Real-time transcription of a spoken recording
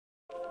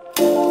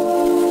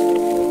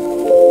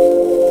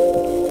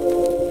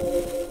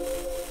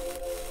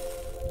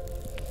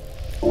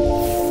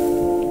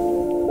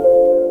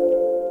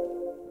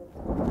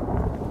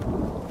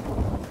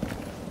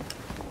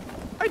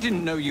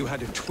know you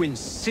had a twin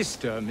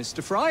sister,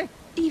 Mr. Fry.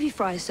 Evie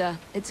Fry, sir.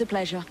 It's a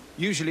pleasure.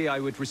 Usually I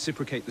would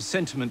reciprocate the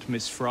sentiment,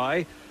 Miss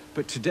Fry,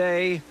 but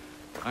today,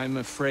 I'm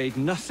afraid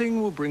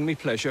nothing will bring me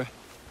pleasure.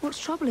 What's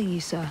troubling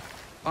you, sir?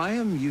 I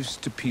am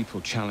used to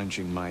people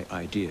challenging my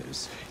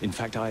ideas. In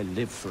fact, I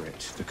live for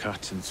it, the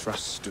cut and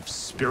thrust of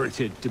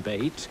spirited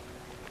debate.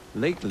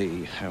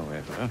 Lately,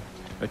 however,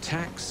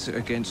 attacks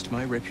against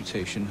my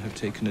reputation have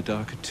taken a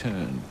darker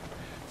turn.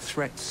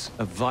 Threats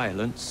of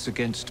violence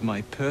against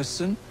my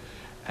person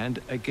and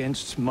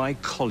against my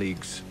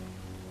colleagues.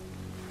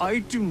 I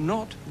do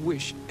not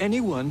wish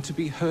anyone to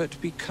be hurt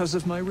because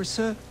of my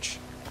research.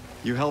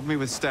 You helped me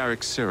with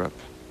Starrick syrup.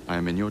 I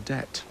am in your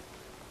debt.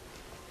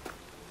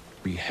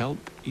 We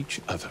help each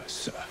other,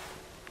 sir.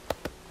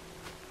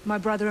 My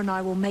brother and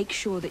I will make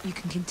sure that you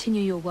can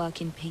continue your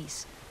work in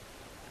peace.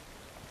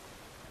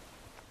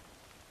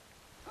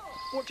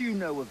 What do you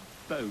know of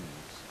bones?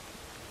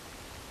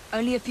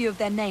 Only a few of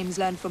their names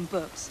learned from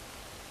books.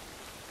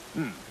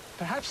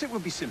 Perhaps it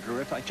would be simpler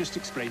if I just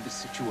explained the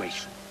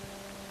situation.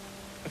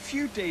 A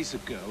few days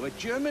ago, a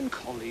German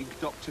colleague,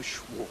 Dr.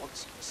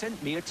 Schwartz,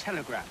 sent me a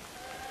telegram.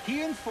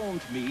 He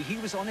informed me he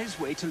was on his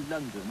way to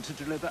London to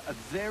deliver a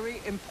very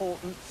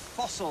important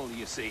fossil,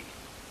 you see.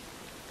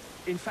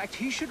 In fact,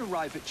 he should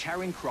arrive at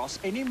Charing Cross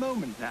any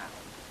moment now.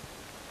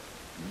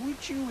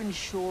 Would you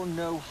ensure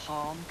no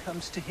harm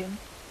comes to him?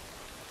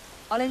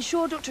 I'll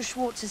ensure Dr.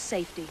 Schwartz's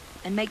safety,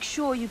 and make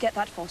sure you get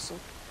that fossil.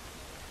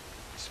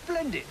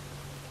 Splendid!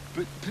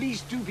 But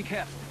please do be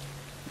careful.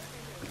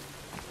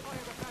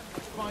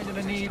 Finding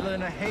a needle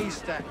in a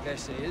haystack,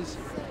 this is.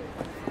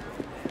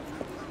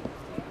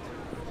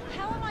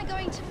 How am I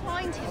going to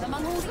find him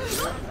among all these...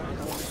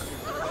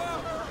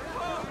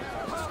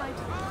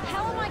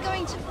 How am I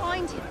going to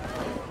find him?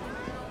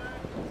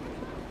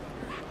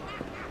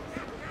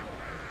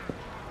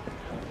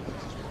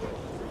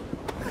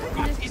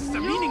 What is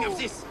the meaning of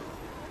this?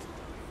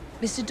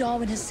 Mr.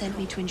 Darwin has sent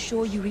me to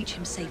ensure you reach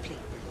him safely,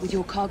 with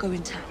your cargo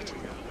intact.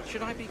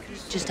 Should I be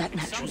Just act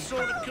naturally. some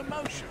sort of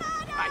commotion?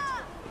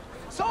 Right.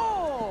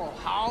 So,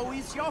 how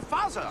is your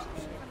father?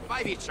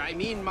 By which I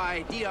mean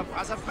my dear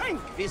brother Frank,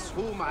 with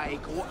whom I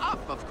grew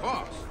up, of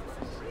course.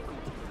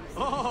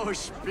 Oh,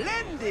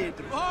 splendid!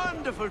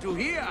 Wonderful to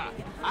hear.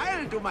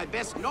 I'll do my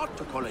best not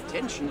to call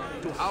attention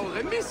to how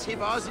remiss he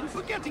was in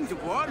forgetting to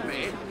warn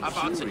me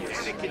about the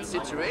delicate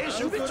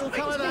situation which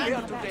brings me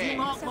here today.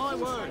 Mark my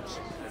words.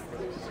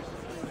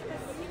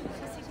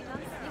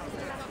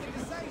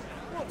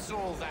 What's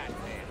all that,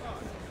 then?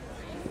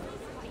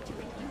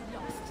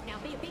 Now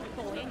be a big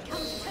boy and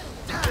come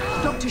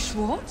to... Dr.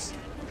 Schwartz?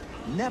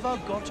 Never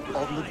got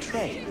on the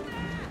train.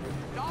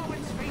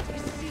 Darwin's fate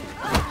is sealed.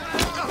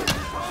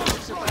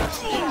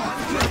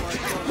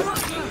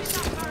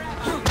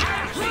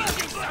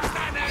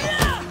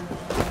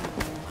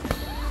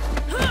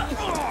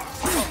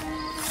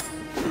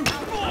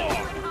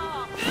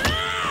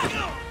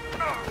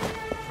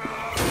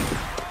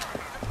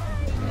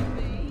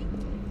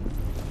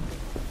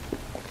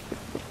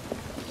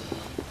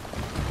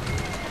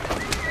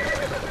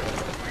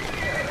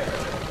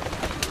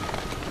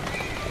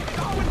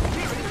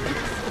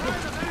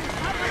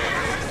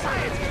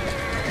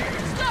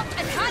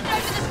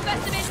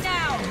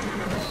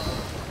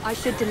 I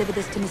should deliver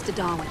this to Mr.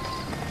 Darwin.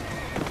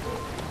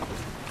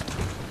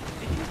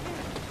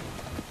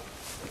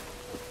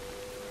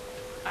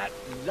 At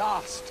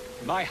last!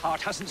 My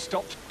heart hasn't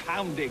stopped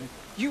pounding.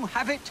 You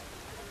have it?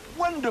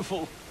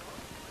 Wonderful!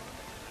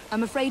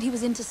 I'm afraid he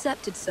was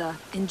intercepted, sir,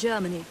 in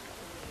Germany.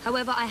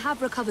 However, I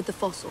have recovered the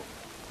fossil.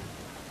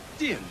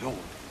 Dear Lord.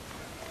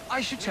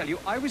 I should tell you,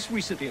 I was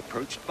recently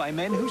approached by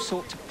men who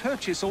sought to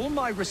purchase all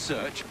my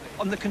research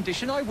on the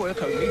condition I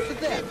work only for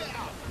them.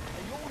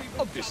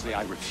 Obviously,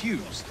 I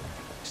refused.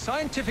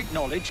 Scientific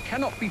knowledge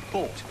cannot be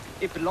bought.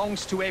 It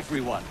belongs to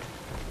everyone.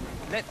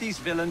 Let these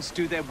villains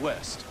do their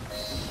worst.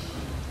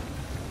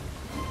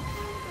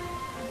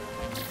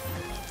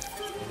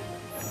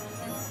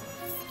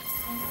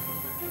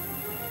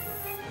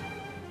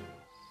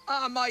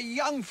 Ah, my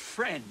young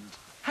friend.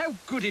 How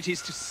good it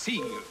is to see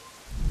you.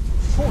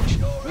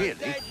 Fortunately,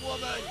 really,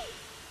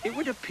 it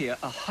would appear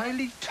a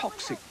highly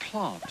toxic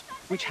plant,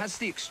 which has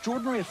the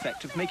extraordinary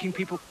effect of making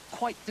people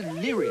quite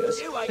delirious,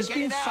 has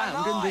been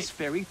found in this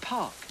very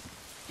park.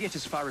 Yet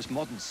as far as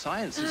modern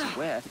science is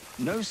aware,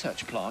 no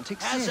such plant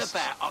exists. How's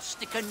about I'll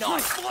stick a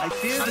knife? I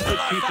fear that the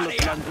people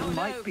of London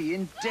might be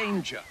in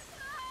danger.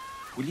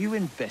 Will you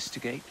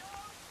investigate?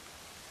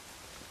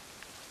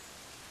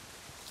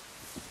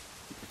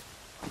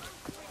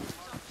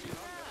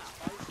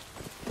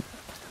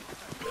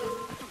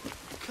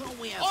 Can't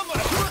we have...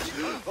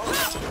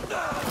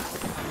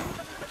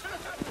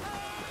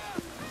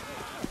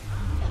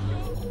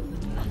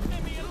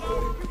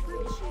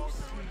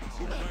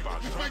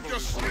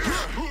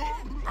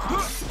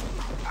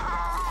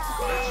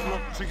 Let's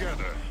look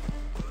together.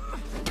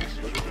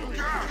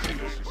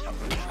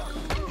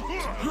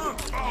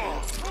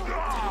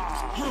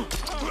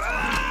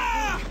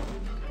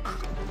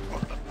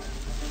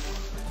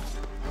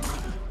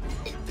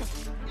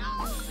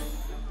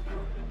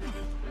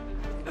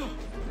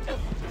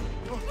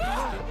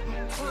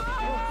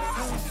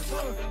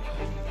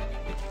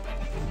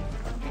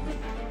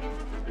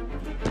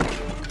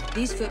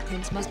 These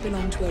footprints must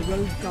belong to a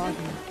rogue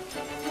gardener.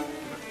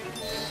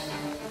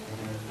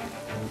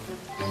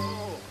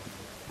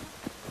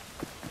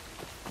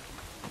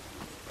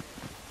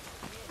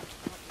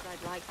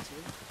 I'd like to.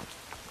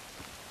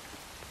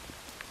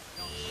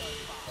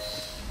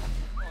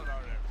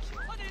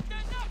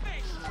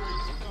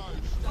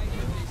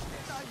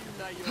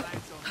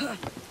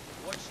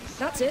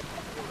 That's it.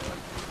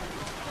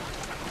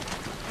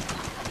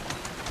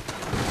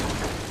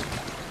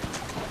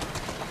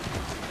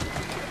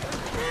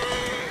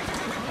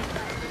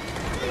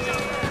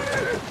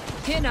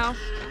 Here now.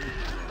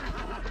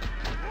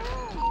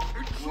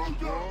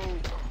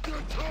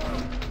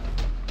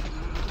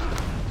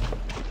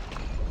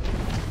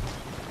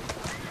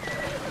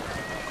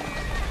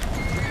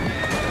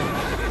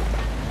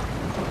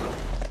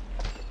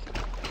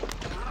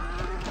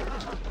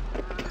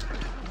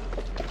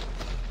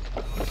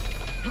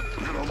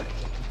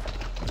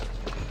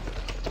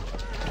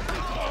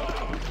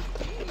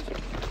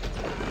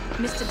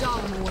 Mr.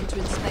 Darwin will want to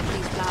inspect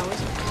these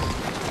flowers.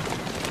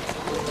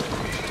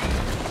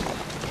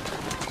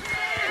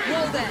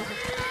 Whoa there!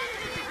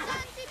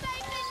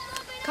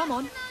 Come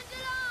on.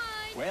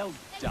 Well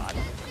done.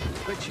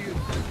 But you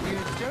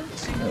don't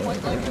seem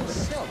quite like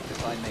yourself,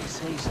 if I may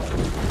say so.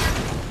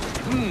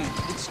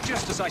 It's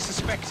just as I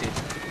suspected.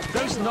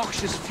 Those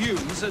noxious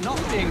fumes are not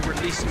being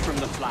released from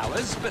the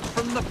flowers, but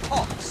from the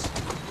pots.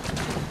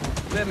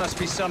 There must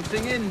be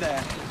something in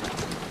there.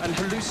 An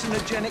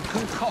hallucinogenic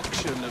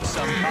concoction of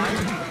some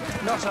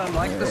kind. Not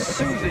unlike the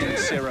soothing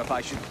syrup,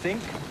 I should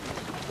think.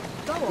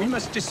 We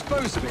must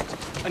dispose of it,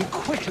 and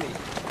quickly.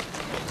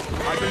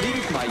 I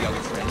believe, my young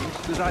friend,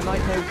 that I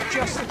might know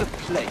just the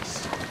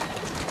place.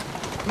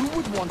 Who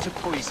would want to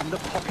poison the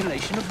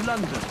population of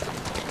London?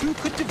 Who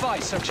could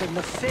devise such a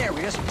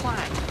nefarious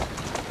plan?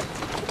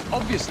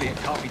 Obviously, it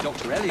can't be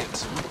Dr.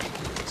 Elliotson.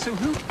 So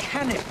who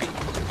can it be?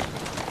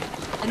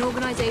 An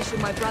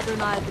organization my brother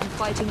and I have been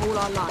fighting all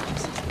our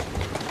lives.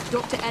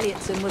 Dr.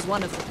 Elliotson was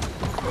one of them.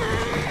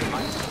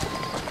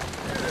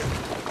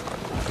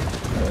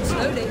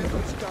 Slowly.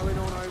 What's going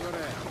on over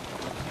there?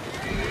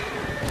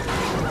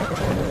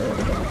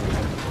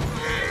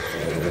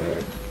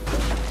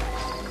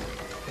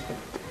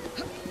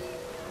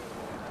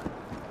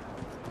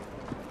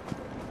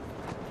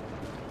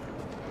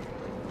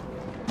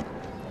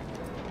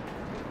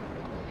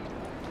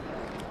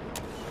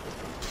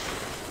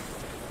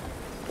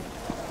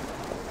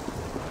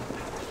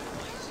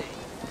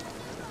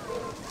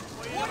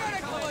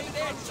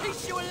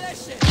 Teach you a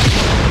lesson!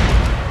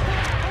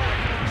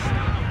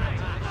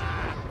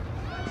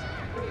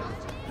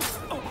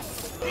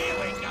 Here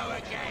we go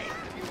again!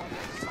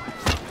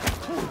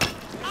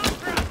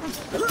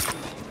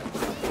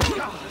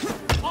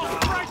 I'll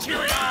break you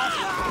in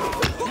half!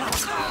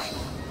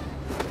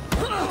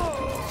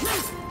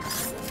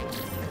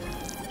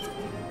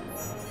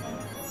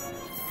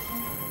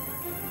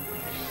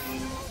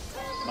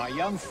 My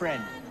young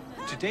friend,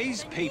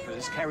 today's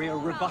papers carry a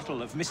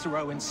rebuttal of Mr.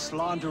 Owen's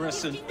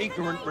slanderous and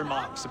ignorant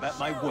remarks about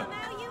my work.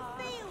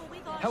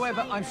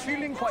 However, I'm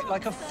feeling quite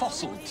like a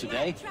fossil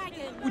today.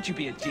 Would you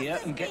be a dear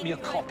and get me a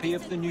copy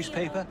of the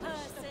newspaper?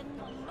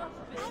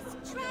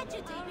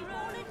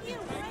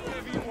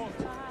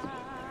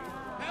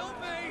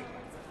 Help me!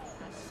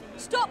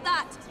 Stop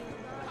that!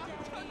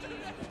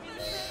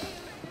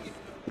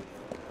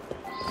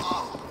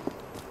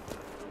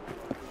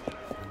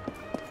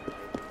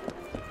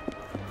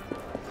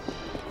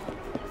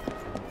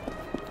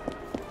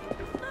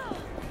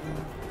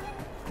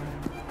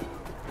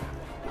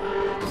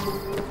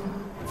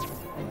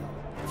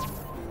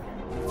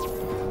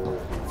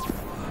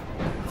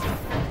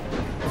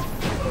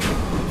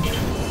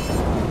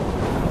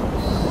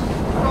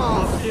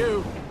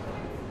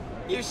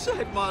 You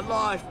saved my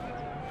life.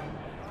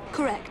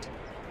 Correct.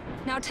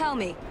 Now tell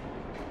me,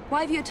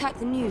 why have you attacked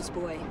the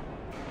newsboy?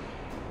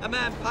 A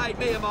man paid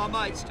me and my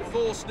mates to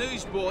force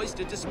newsboys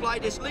to display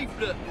this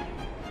leaflet.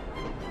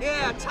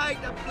 Yeah,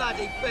 take the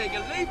bloody thing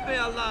and leave me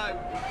alone.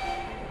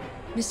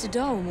 Mr.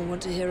 Darwin will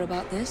want to hear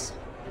about this.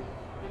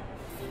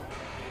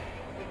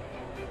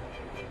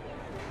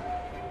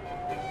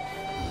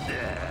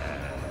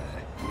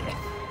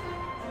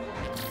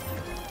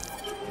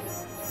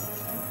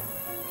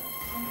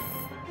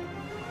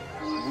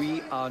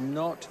 We are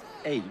not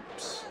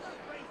apes.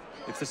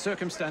 If the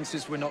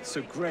circumstances were not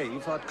so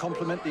grave, I'd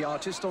compliment the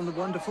artist on the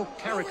wonderful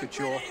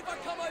caricature.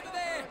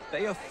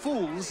 They are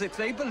fools if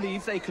they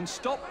believe they can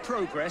stop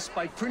progress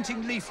by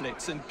printing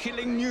leaflets and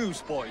killing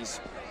newsboys.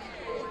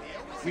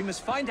 We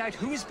must find out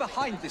who is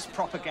behind this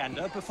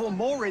propaganda before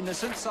more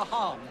innocents are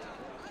harmed.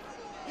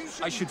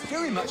 I should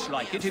very much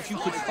like it if you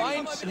could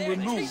find and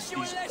remove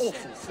these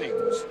awful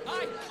things.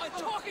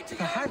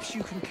 Perhaps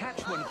you can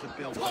catch one of the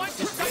billboards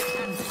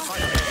and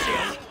behind the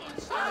scene.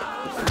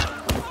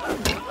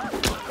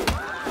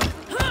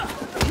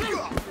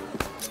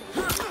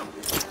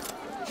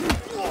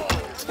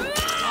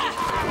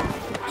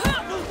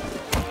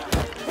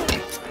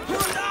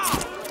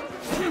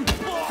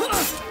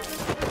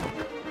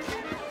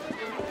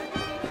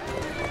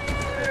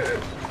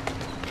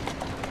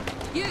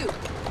 You!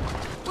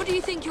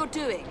 think you're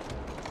doing?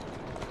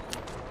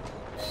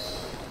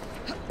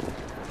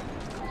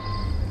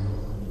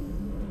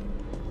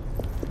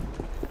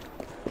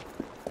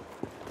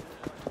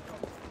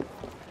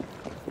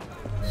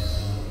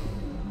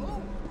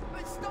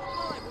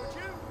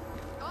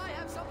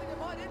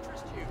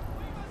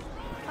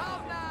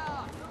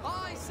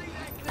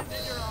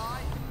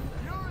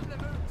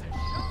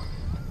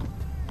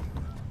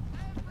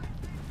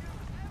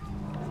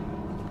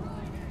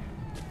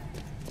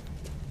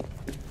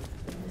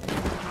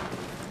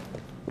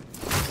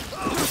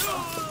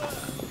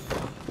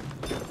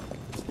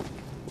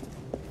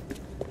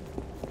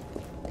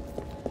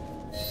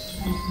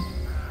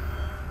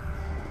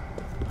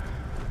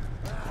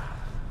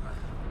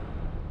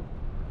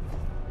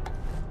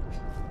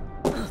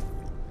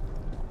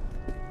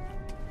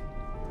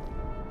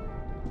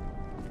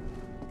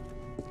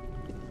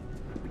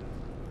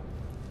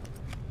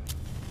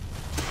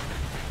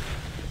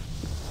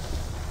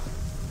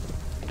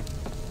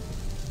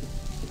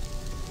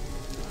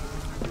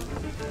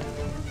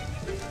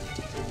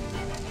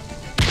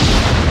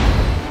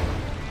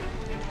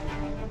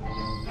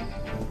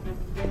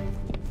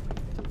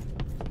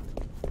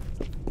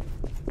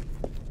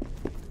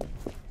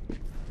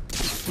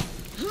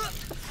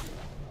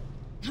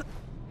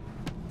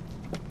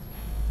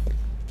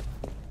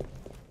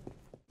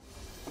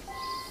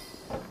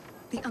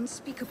 The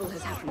unspeakable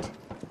has happened.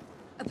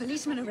 A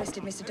policeman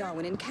arrested Mr.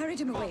 Darwin and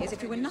carried him away as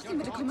if he were nothing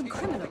but a common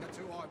criminal.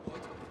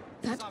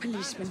 That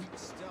policeman,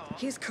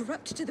 he is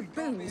corrupt to the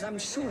bones, I'm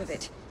sure of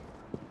it.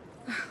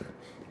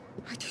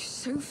 I do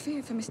so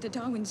fear for Mr.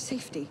 Darwin's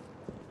safety.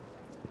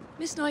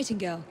 Miss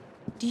Nightingale,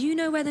 do you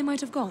know where they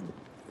might have gone?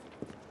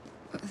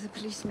 The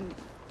policeman,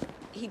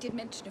 he did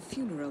mention a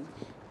funeral.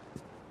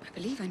 I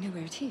believe I know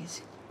where it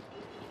is.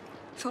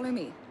 Follow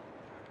me.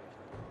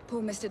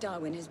 Poor Mr.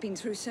 Darwin has been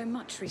through so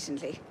much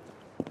recently.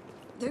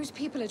 Those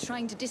people are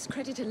trying to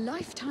discredit a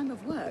lifetime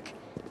of work.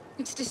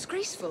 It's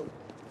disgraceful.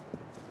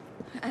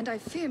 And I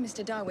fear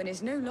Mr. Darwin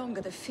is no longer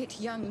the fit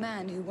young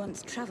man who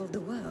once traveled the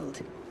world.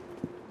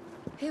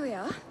 Here we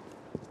are.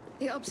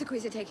 The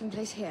obsequies are taking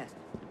place here.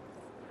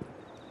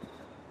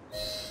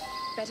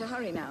 Better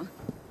hurry now.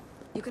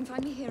 You can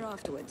find me here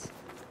afterwards.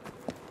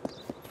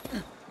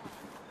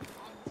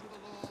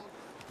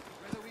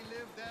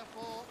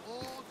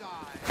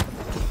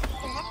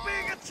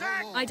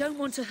 I don't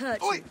want to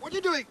hurt you. Oi, what are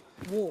you doing?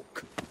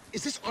 Walk.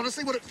 Is this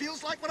honestly what it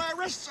feels like when I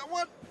arrest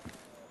someone?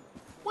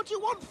 What do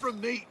you want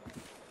from me?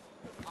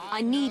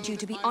 I need you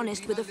to be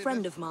honest with a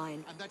friend of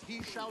mine.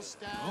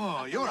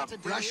 Oh, you're a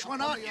brash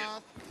one, aren't you?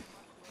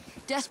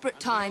 Desperate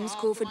times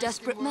call for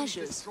desperate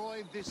measures.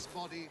 Destroy this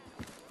body,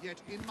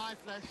 yet in my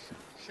flesh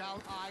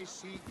shall I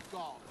seek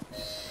God.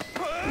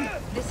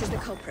 This is the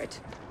culprit.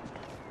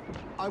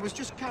 I was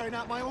just carrying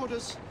out my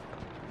orders.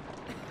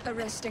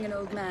 Arresting an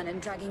old man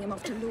and dragging him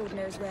off to Lord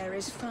knows where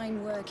is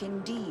fine work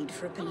indeed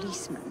for a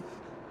policeman.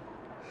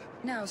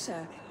 Now,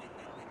 sir,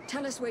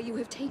 tell us where you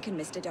have taken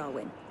Mr.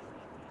 Darwin.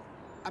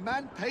 A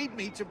man paid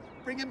me to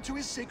bring him to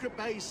his secret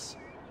base.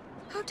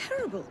 How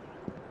terrible.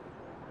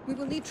 We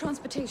will need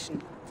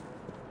transportation.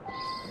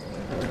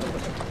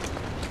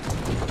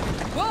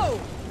 Whoa!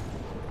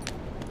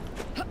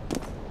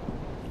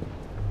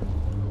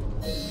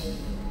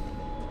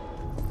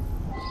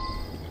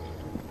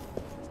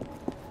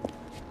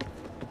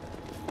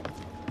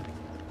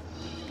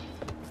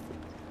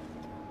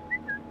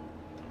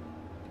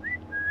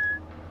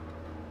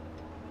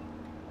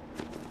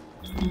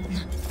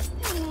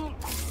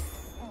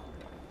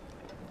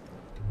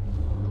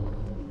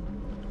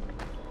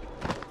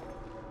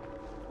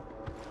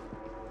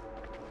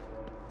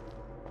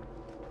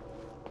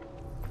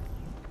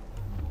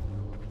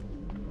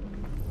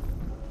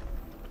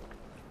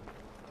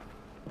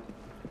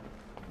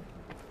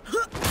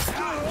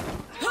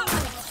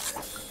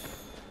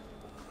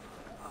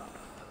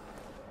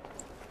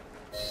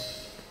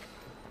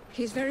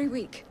 He's very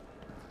weak.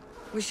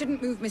 We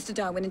shouldn't move Mr.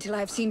 Darwin until I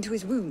have seen to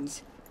his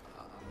wounds.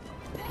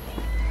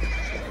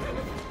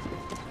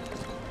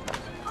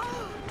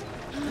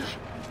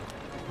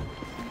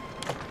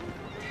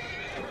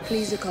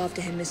 Please look after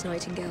him, Miss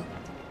Nightingale.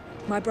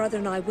 My brother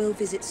and I will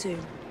visit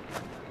soon.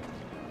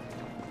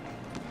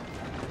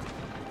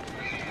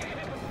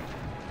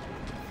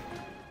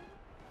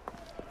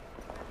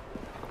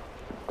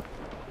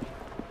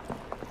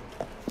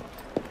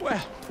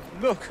 Well,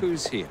 look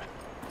who's here.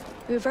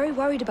 We were very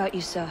worried about you,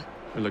 sir.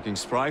 We're looking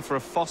spry for a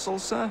fossil,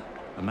 sir?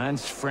 A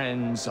man's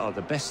friends are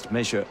the best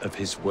measure of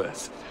his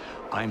worth.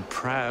 I'm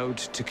proud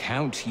to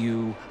count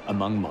you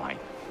among mine.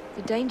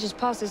 The danger's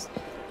past. There's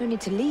no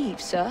need to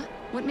leave, sir.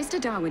 What Mr.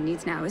 Darwin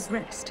needs now is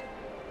rest.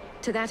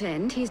 To that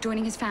end, he's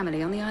joining his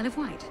family on the Isle of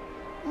Wight.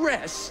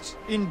 Rest,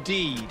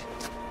 indeed.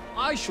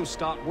 I shall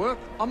start work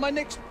on my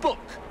next book.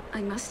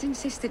 I must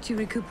insist that you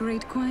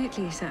recuperate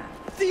quietly, sir.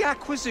 The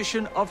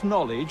acquisition of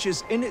knowledge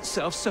is in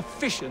itself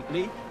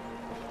sufficiently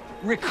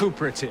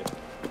recuperative.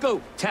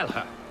 Go, tell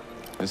her.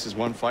 This is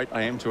one fight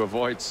I aim to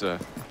avoid, sir.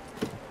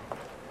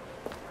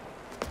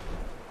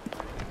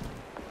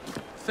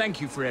 Thank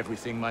you for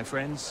everything, my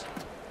friends.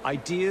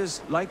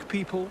 Ideas, like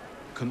people,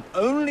 can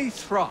only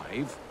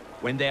thrive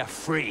when they're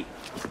free.